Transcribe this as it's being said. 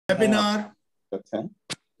webinar,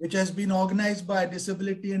 which has been organized by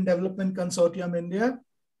Disability and Development Consortium India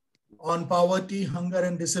on poverty, hunger,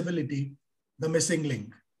 and disability, the missing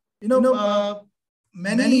link.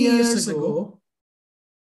 Many years ago,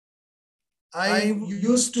 I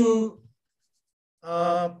used to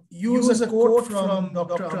use a quote from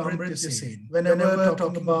Dr. Dreze whenever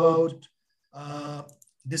talking about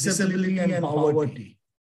disability and poverty.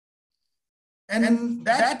 And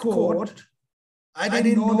that quote, I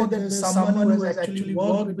didn't know that there's someone who has actually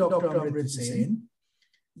worked with Dr. Dreze.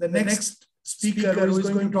 The next speaker who is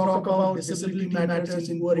going to talk about disability matters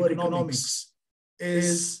in poor economics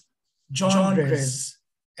is John Dreze.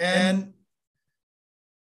 And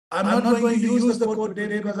I'm not going to use the quote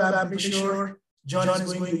today because I'm pretty sure John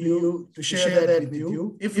is going to share that with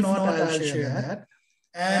you. If not, I'll share that.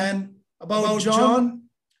 And about John,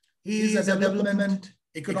 he is a development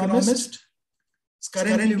economist. He's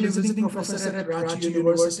currently visiting professor at Ranchi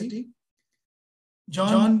University.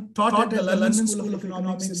 John taught at the London School of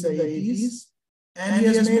Economics in the 80s, and he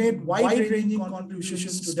has made wide-ranging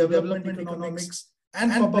contributions to development economics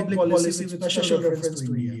and public policy with special reference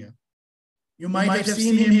to India. You might have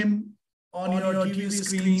seen him on your TV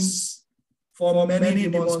screens for many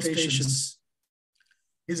demonstrations.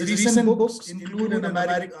 His recent books include An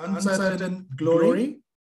Uncertain Glory,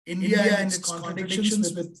 India and its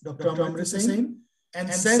Contradictions with Dr. Dreze,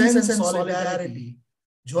 and Sense and Solidarity,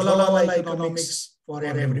 Jholawala Economics for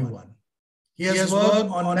Everyone. He has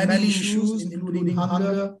worked on many issues including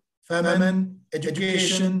hunger, famine,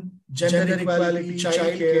 education, gender equality,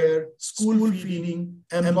 child care, school feeding,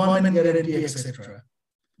 employment guarantee, etc.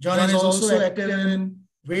 John is also active in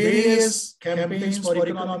various campaigns for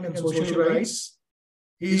economic and social rights.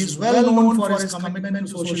 He is well known for his commitment to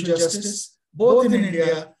social justice, both in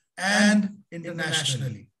India and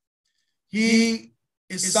internationally. He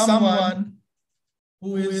is someone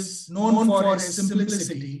who is known for his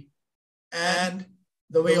simplicity and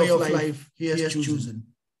the way of life he has chosen.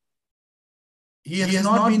 He has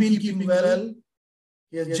not been keeping well.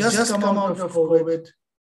 He has just come out of COVID,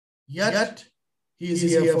 yet he is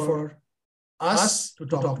here for us to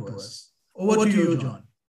talk to us. Over to you, John.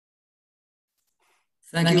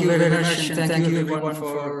 Thank you very much, and thank you everyone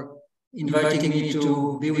for inviting me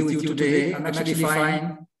to be with you today. I'm actually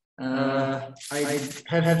fine. I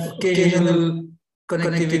have occasional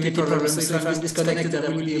connectivity problems, so if I'm disconnected, I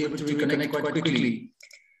will be able to reconnect quite quickly.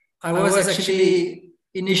 I was actually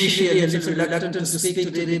initially a little reluctant to speak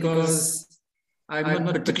today because I'm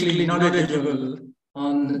not particularly knowledgeable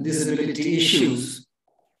on disability issues.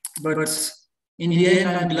 But in the end,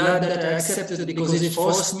 I'm glad that I accepted because it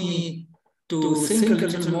forced me to think a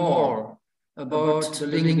little more about the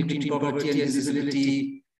link between poverty and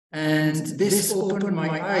disability. And this opened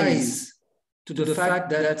my eyes to the fact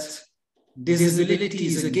that disability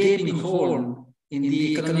is a gaping hole in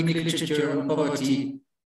the economic literature on poverty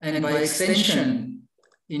and by extension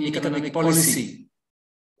in economic policy.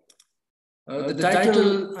 The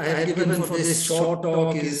title I have given for this short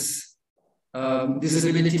talk is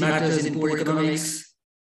Disability Matters in Poor Economics.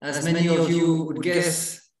 As many of you would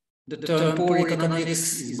guess, the term poor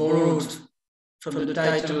economics is borrowed from the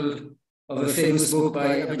title of a famous book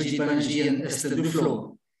by Abhijit Banerjee and Esther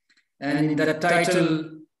Duflo. And in that title,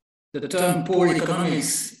 the term poor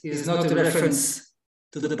economics is not a reference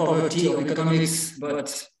to the poverty of economics,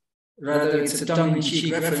 but rather it's a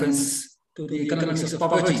tongue-in-cheek reference to the economics of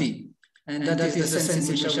poverty. And that is the sense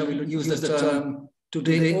in which I will use the term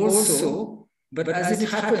today also. But as it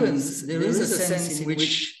happens, there is a sense in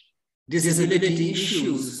which disability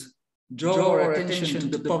issues draw our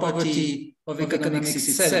attention to the poverty of economics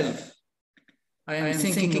itself. I am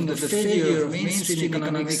thinking of the failure of mainstream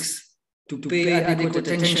economics to pay adequate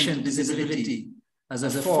attention to disability as a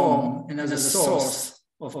form and as a source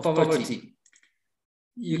of poverty.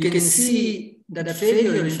 You can see that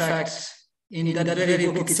failure, in fact, in that very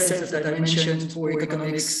book itself that I mentioned, Poor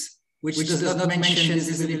Economics, which does not mention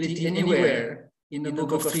disability anywhere in the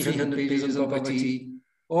book of 300 pages of poverty,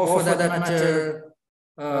 or for that matter,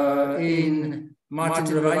 in Martin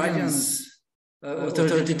Ravaillane's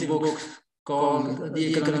authoritative book called The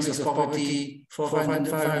Economics of Poverty,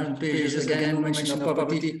 400 pages, again, no mention of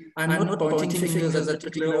poverty. I'm not pointing fingers at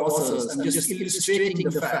particular authors. I'm just illustrating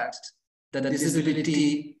the fact that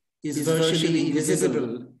disability is virtually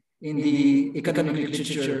invisible in the economic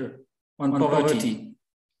literature on poverty.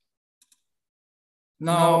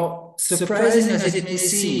 Now, surprising as it may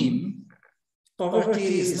seem,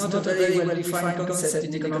 poverty is not a very well-defined concept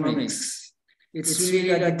in economics. It's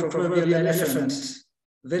really like the proverbial elephant,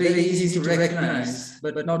 very easy to recognize,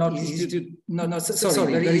 but very easy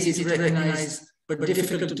to recognize, but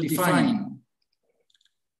difficult to define.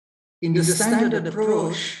 in the standard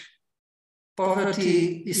approach,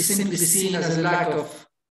 poverty is simply seen as a lack of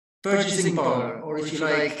purchasing power, or if you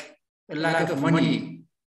like, a lack of money.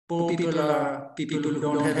 Poor people are people who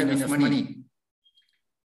don't have enough money.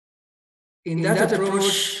 In that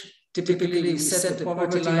approach, typically we set the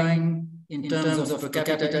poverty line in terms of per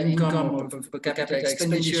capita income or per capita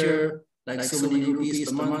expenditure, like so many rupees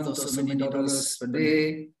per month or so many dollars per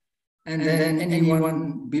day. And then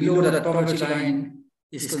anyone below that poverty line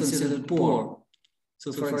is considered poor.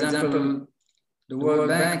 So for example, the World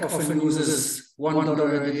Bank often uses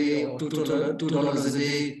 $1 a day or $2 a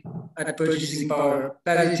day at purchasing power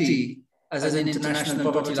parity as an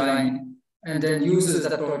international poverty line, and then uses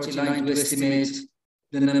that poverty line to estimate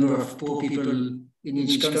the number of poor people in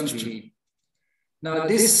each country. Now,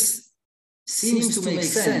 this seems to make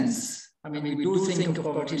sense. I mean, we do think of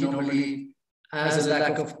poverty normally as a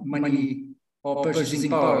lack of money or purchasing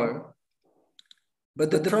power. But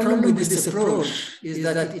the problem with this approach is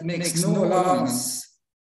that it makes no allowance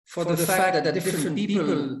for the fact that different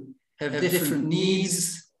people have different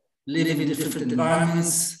needs, live in different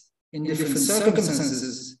environments, in different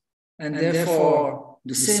circumstances, and therefore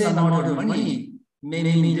the same amount of money may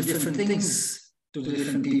mean different things to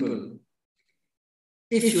different people.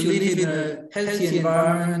 If you live in a healthy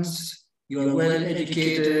environment, you are well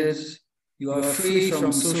educated, you are free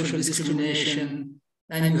from social discrimination,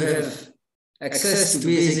 and you have access to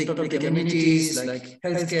basic public amenities like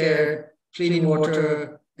healthcare, clean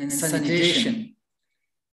water, and sanitation,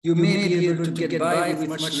 you may be able to get by with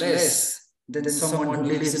much less than someone who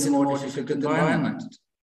lives in a more difficult environment.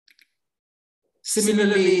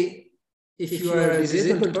 Similarly, if you are a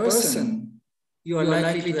disabled person, you are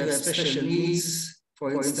likely to have special needs,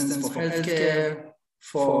 for instance, for healthcare,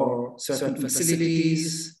 for certain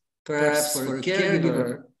facilities, perhaps for a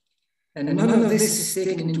caregiver, and none of this is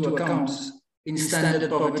taken into account in standard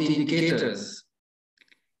poverty indicators.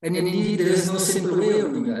 And indeed, there is no simple way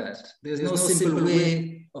of doing that. There is no simple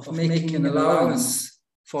way of making an allowance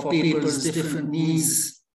for people's different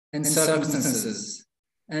needs and circumstances.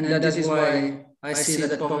 And that is why I say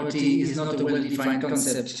that poverty is not a well-defined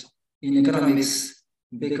concept in economics,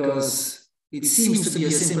 because it seems to be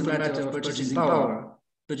a simple matter of purchasing power,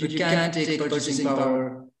 but you can't take purchasing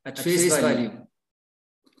power at face value.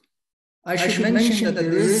 I should mention that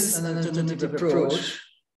there is an alternative approach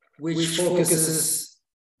which focuses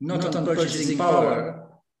not on purchasing power,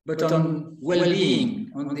 but on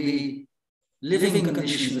well-being, on the living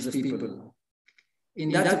conditions of people. In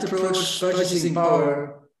that approach, purchasing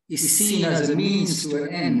power is seen as a means to an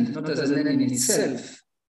end, not as an end in itself.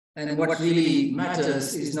 And what really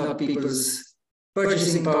matters is not people's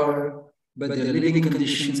purchasing power, but their living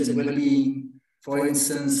conditions and well-being. For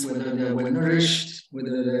instance, whether they're well-nourished,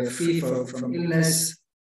 whether they're free from illness,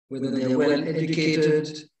 whether they're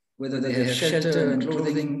well-educated, whether they have shelter and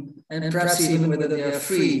clothing, and perhaps even whether they are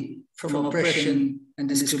free from oppression and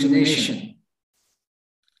discrimination.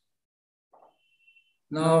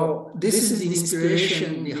 Now, this is the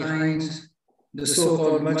inspiration behind the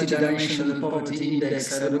so-called multidimensional poverty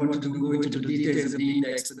index. I don't want to go into the details of the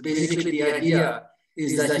index, but basically the idea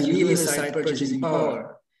is that you leave aside purchasing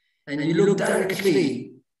power and you look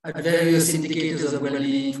directly at various indicators of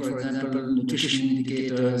well-being, for example, nutrition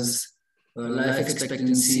indicators, life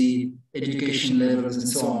expectancy, education levels, and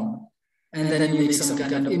so on. And then you make some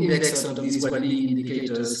kind of index out of these well-being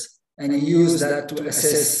indicators, and you use that to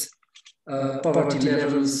assess poverty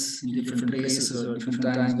levels in different places or different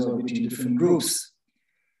times or between different groups.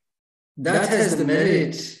 That has the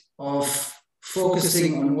merit of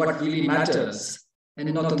focusing on what really matters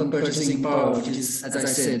and not on purchasing power, which is, as I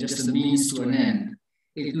said, just a means to an end.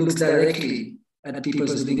 It looks directly at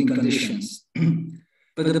people's living conditions.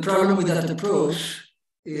 But the problem with that approach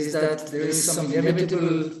is that there is some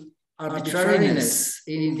inevitable arbitrariness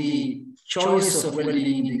in the choice of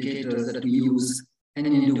well-being indicators that we use and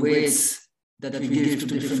in the weights that we give to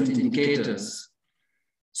different indicators.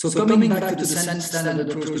 So coming back to the standard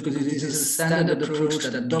approach, because it is a standard approach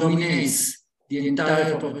that dominates the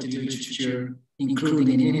entire poverty literature,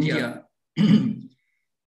 including in India,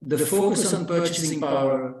 the focus on purchasing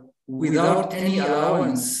power without any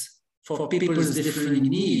allowance for people's differing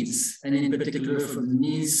needs, and in particular for the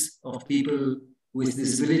needs of people with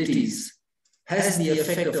disabilities, has the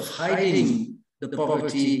effect of hiding the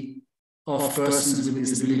poverty of persons with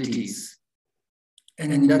disabilities.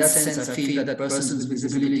 And in that sense, I feel that persons with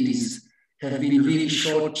disabilities have been really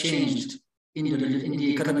shortchanged in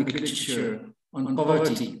the economic literature on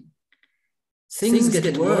poverty. Things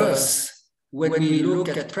get worse when we look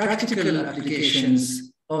at practical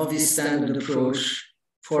applications of this standard approach.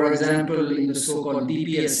 For example, in the so-called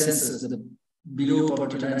BPS census, the below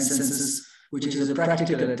poverty line census, which is a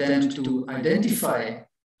practical attempt to identify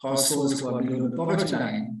households who are below the poverty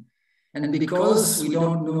line. And because we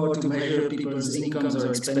don't know how to measure people's incomes or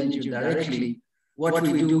expenditure directly, what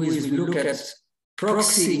we do is we look at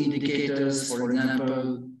proxy indicators, for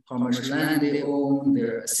example, how much land they own,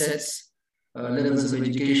 their assets, levels of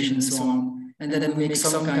education, and so on. And then we make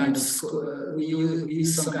some kind of we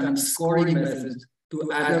use some kind of scoring method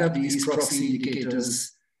to add up these proxy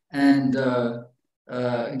indicators and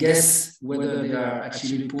guess whether they are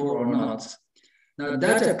actually poor or not. Now,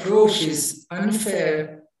 that approach is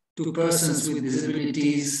unfair to persons with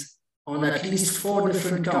disabilities on at least 4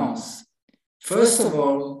 different counts. First of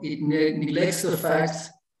all, it neglects the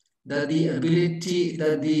fact that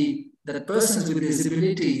that persons with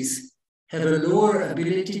disabilities have a lower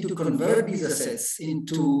ability to convert these assets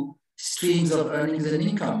into streams of earnings and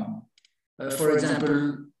income. For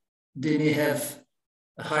example, they may have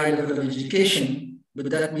a high level of education, but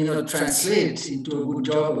that may not translate into a good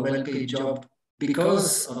job, a well-paid job,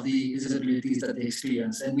 because of the disabilities that they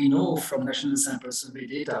experience. And we know from National Sample Survey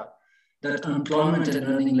data that employment and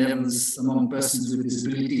earning levels among persons with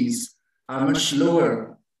disabilities are much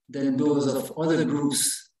lower than those of other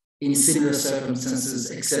groups in similar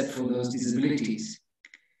circumstances, except for those disabilities.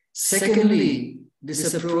 Secondly,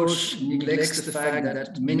 this approach neglects the fact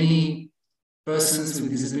that many persons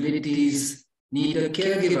with disabilities need a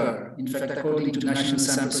caregiver. In fact, according to National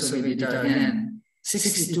Sample Survey data again,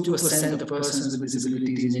 62% of persons with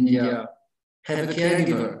disabilities in India have a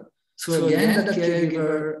caregiver. So again, that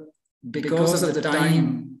caregiver, because of the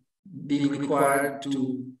time being required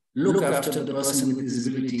to look after the person with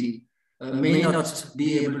disability, may not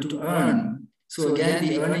be able to earn. So again,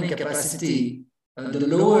 the earning capacity, the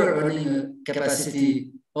lower earning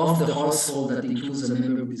capacity of the household that includes a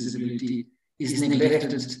member with disability is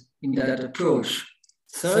neglected in that approach.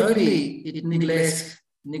 Thirdly, it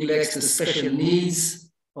neglects the special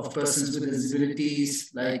needs of persons with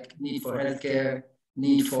disabilities, like need for healthcare,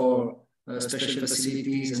 need for special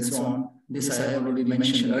facilities, and so on. This I have already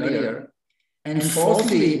mentioned earlier. And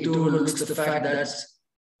fourthly, it overlooks the fact that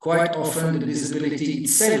quite often the disability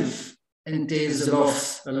itself entails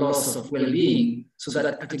a loss of well-being, so that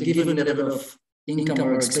at a given level of income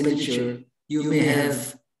or expenditure, you may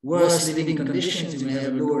have worse living conditions, you may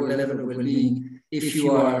have a lower level of well-being if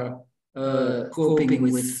you are coping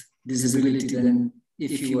with disability than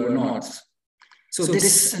if you are not. So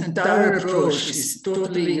this entire approach is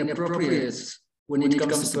totally inappropriate when it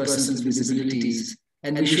comes to persons with disabilities.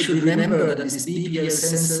 And we should remember that this BPL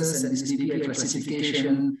census and this BPL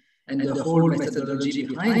classification and the whole methodology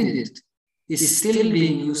behind it is still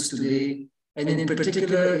being used today. And in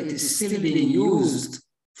particular, it is still being used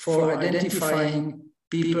for identifying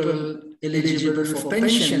people eligible for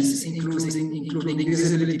pensions, including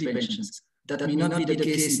disability pensions. That may not be the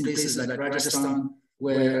case in places like Rajasthan,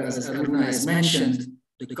 where, as Aruna has mentioned,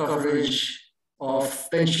 the coverage of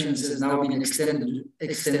pensions has now been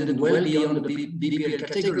extended well beyond the BPL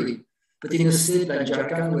category. But in a state like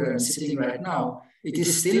Jharkhand, where I'm sitting right now, it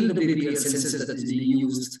is still the BPL census that is being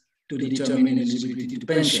used to determine eligibility to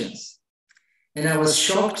pensions. And I was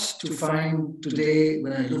shocked to find today,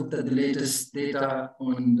 when I looked at the latest data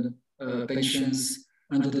on pensions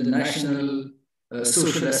under the National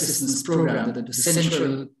Social Assistance Program, the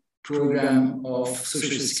central program of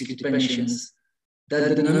Social Security pensions,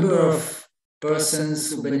 that the number of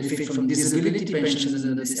persons who benefit from disability pensions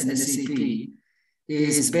under this NSCP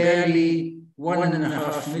is barely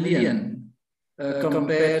 1.5 million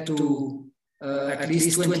compared to at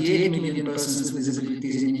least 28 million persons with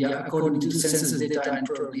disabilities in India, according to census data, and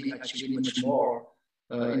probably actually much more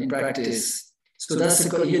in practice. So that's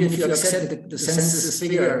even if you accept the census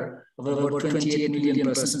figure of about 28 million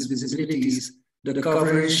persons with disabilities, the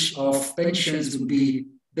coverage of pensions would be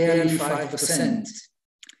barely 5%.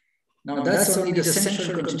 Now that's only the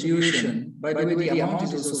central contribution. By the way, the amount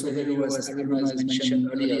is also very low, as Aruna has mentioned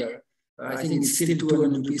earlier. I think it's still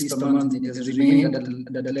 200 rupees per month. It has remained at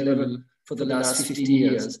that level for the last 15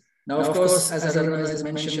 years. Now, of course, as Aruna has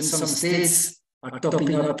mentioned, some states are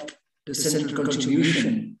topping up the central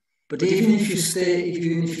contribution. But even if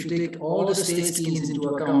you take all the state schemes into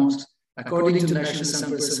account, according to National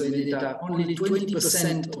Sample Survey data, only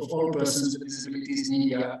 20% of all persons with disabilities in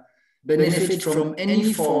India benefit from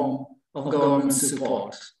any form of government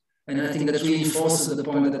support. And I think that reinforces the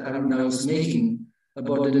point that Aruna was making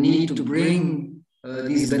about the need to bring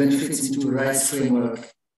these benefits into a rights framework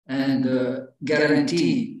and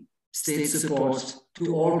guarantee state support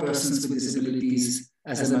to all persons with disabilities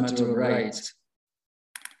as a matter of right.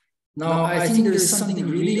 Now, I think there is something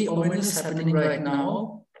really ominous happening right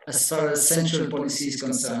now as far as central policy is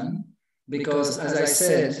concerned, because, as I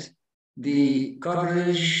said, the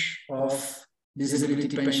coverage of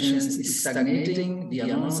disability pensions is stagnating, the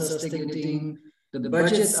amounts are stagnating, the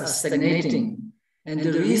budgets are stagnating. And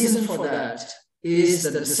the reason for that is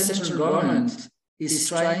that the central government is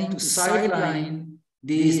trying to sideline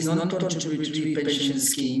these non-contributory pension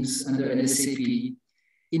schemes under NSAP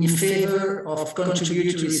in favor of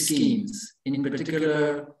contributory schemes, in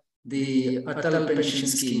particular the Atal Pension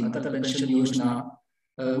Scheme, Atal Pension Yojana,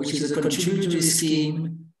 which is a contributory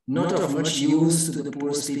scheme not of much use to the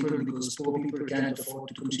poorest people because poor people can't afford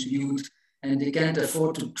to contribute and they can't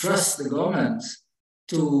afford to trust the government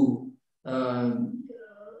to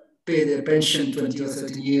pay their pension 20 or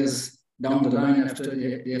 30 years down the line after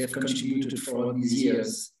they have contributed for all these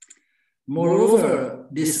years. Moreover,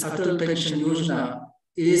 this Atal Pension Yojana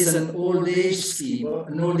is an old age scheme,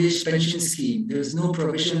 an old age pension scheme. There is no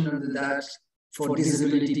provision under that for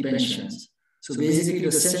disability pensions. So basically,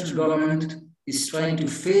 the central government is trying to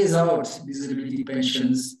phase out disability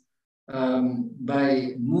pensions by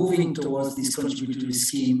moving towards this contributory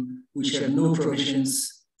scheme, which have no provisions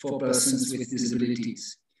for persons with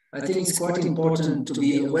disabilities. I think it's quite important to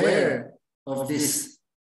be aware of this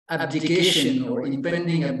abdication or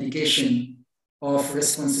impending abdication of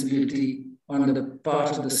responsibility on the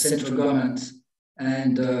part of the central government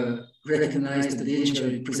and recognize the danger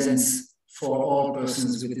it presents for all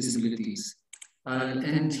persons with disabilities. I'll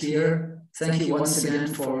end here. Thank you once again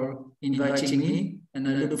for inviting me, and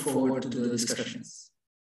I look forward to the discussions.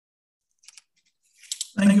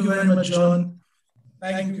 Thank you very much, John.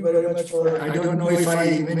 Thank you very much for... I don't know if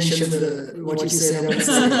I mentioned what you said,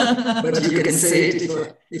 but you can say it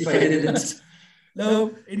if I didn't. Now,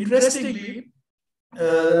 interestingly,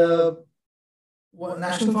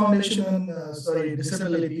 National Foundation on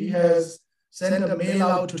Disability has sent a mail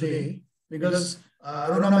out today because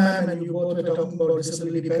Aruna ma'am and you both were talking about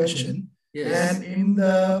disability pension. Yes. And in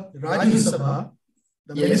the Rajya Sabha,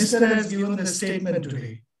 the minister has given the statement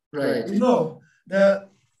today. Right. You know, the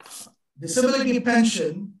disability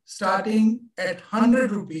pension starting at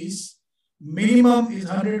 100 rupees, minimum is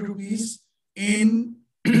 100 rupees in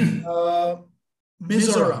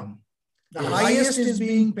Mizoram. The highest is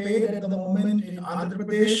being paid at the moment in Andhra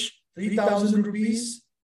Pradesh, 3,000 rupees.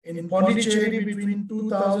 In Pondicherry, between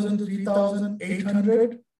 2,000 to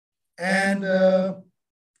 3,800. And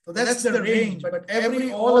so that's the range. But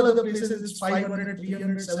all other places is 500,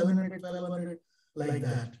 300, 700, 1,200, like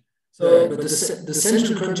that. So, but the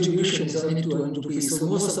central contribution is only 200 rupees. So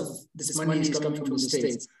most of this money is coming from the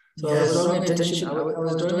states. So yes. I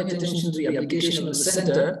was drawing attention to the application of the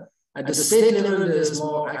center. At the state level, there's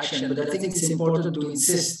more action, but I think it's important to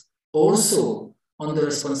insist also on the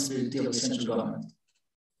responsibility of the central government.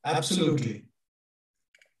 Absolutely.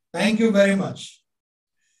 Thank you very much.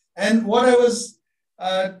 And what I was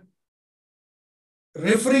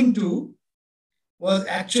referring to was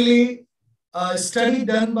actually a study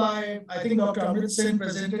done by, I think Dr. Amrit Sen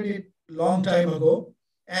presented it a long time ago.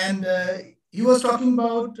 And he was talking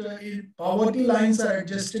about poverty lines are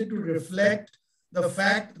adjusted to reflect the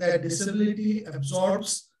fact that disability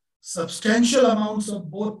absorbs substantial amounts of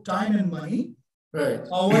both time and money. Right.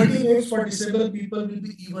 Poverty rates for disabled people will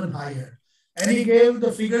be even higher. And he gave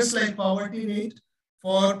the figures like poverty rate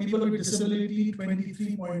for people with disability,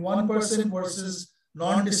 23.1% versus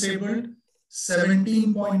non-disabled,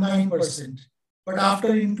 17.9%. But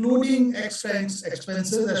after including expenses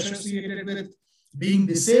associated with being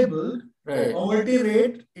disabled, right, poverty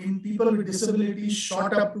rate in people with disabilities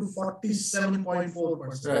shot up to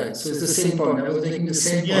 47.4%. Right. So it's the same point. I was making the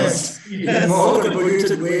same point. In a more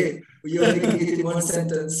convoluted way. You're making it in one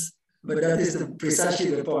sentence, but that is precisely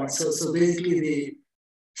the point. So basically, the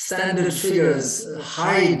standard figures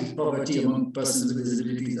hide poverty among persons with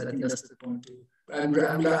disabilities. I think that's the point too. I'm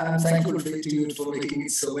thankful to you for making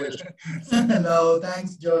it so well. No,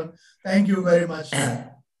 thanks, John. Thank you very much.